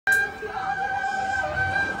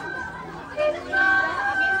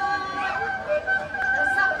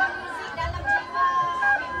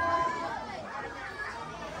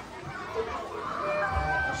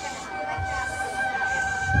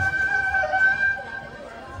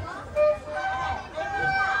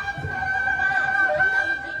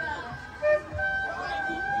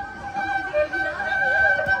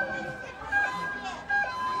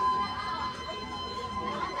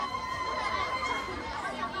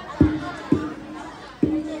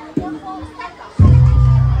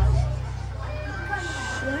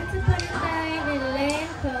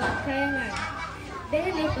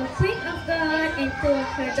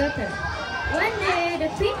her daughter. One day, the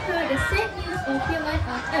queen heard the sad news of humans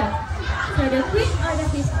on earth. So the queen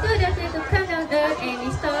ordered his two daughters to come down earth and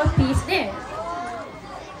restore peace there.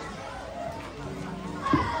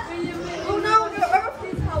 Oh no, the earth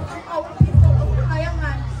is helping our people of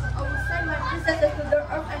Kayangan. I will send my princesses to the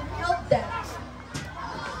earth and help them.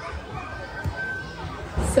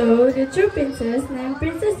 So the two princes named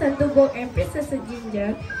Princess Santubong and Princess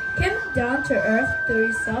Sejinjang came down to earth to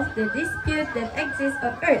resolve the dispute that exists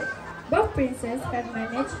on earth. Both princes had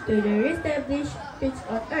managed to re-establish peace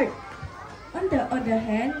on earth. On the other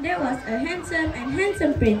hand, there was a handsome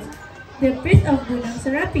prince. The Prince of Gunung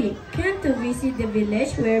Serapi came to visit the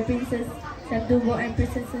village where Princess Santubong and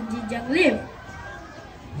Princess Sejinjang lived.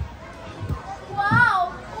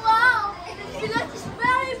 Wow! Wow! This village is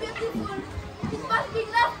very beautiful. It must be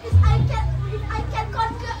love if I can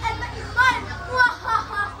conquer and make it mine.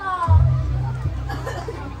 Wahahaha!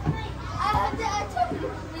 I heard that I told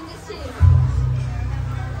you in the sea.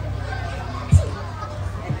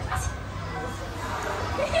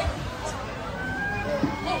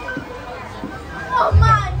 Oh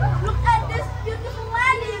my! Look at this beautiful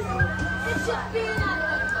ladies.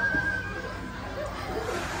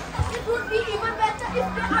 It would be even better if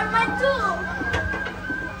they are mine too.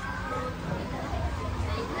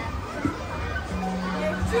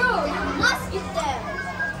 They're true. You must eat them.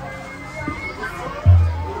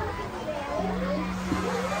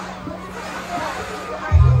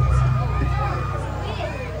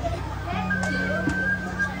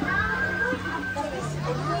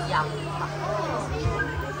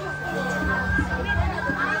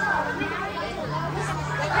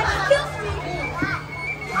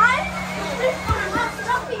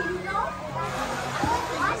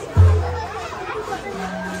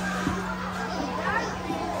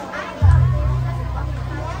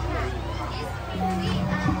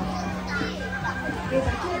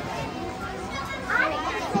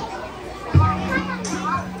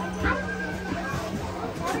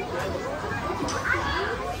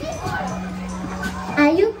 Are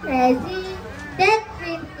you crazy? That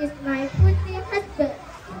prince is my future husband.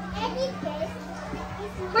 Any case,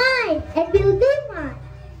 it's mine and will be mine.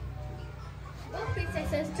 Both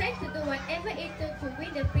princesses tried to do whatever it took to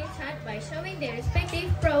win the prince's heart by showing their respective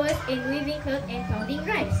prowess in weaving cloth and pounding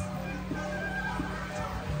rice.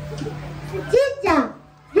 Sejinjang,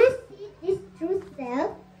 you see this true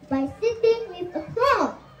self by sitting with a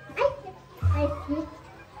cloth. I see.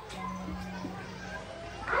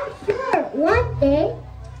 I'm sure one day,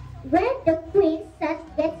 when the queen's son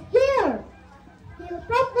gets here, he'll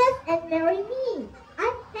propose and marry me.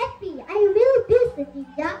 I'm happy. I will be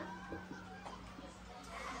Sejinjang.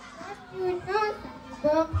 Don't you know,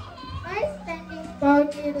 Santubong, by standing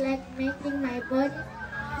proudly like making my body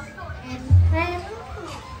and hand,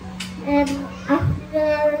 and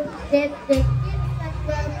after that the king's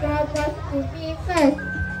son will propose to me first.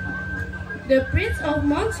 The Prince of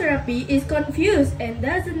Mount Serapi is confused and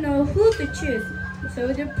doesn't know who to choose.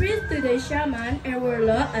 So the prince to the shaman and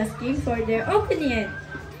warlock asking for their opinion.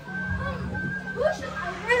 Who should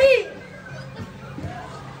I marry?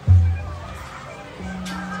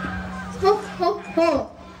 Ho ho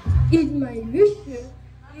ho! In my vision,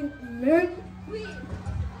 in America,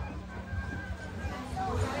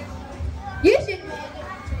 You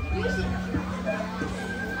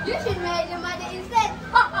should marry the mother instead.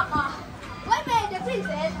 Ha ha ha! Why marry the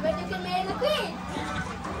princess when you can marry the queen?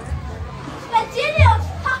 That's genius!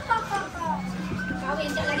 Ha ha ha ha! Kawin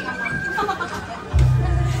siya lagi mama.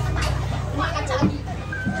 Mak kacau lagi.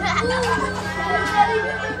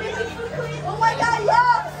 Oh my god,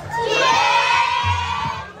 yeah!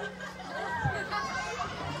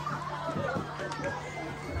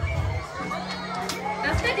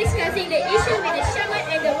 After discussing the issue with the shaman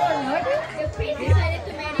and the warlord, the prince decided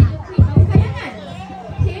to marry the queen of Kayangan.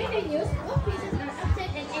 Hearing the news, both princes are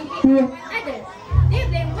upset and angry with one another. They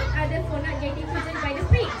blame one another for not getting chosen by the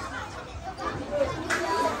prince.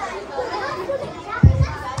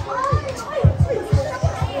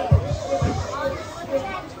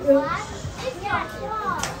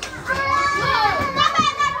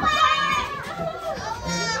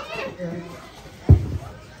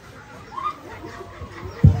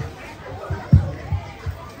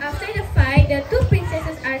 After the fight, the two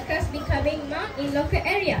princesses are cursed becoming monks in local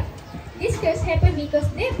area. This curse happened because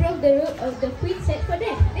they broke the rule of the queen set for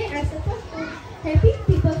them. They are supposed to helping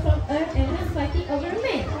people from earth and not fighting over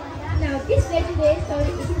men. Now this legendary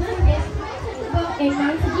story is known as Santubong and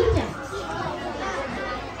Mount Sejinjang.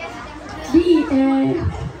 The end.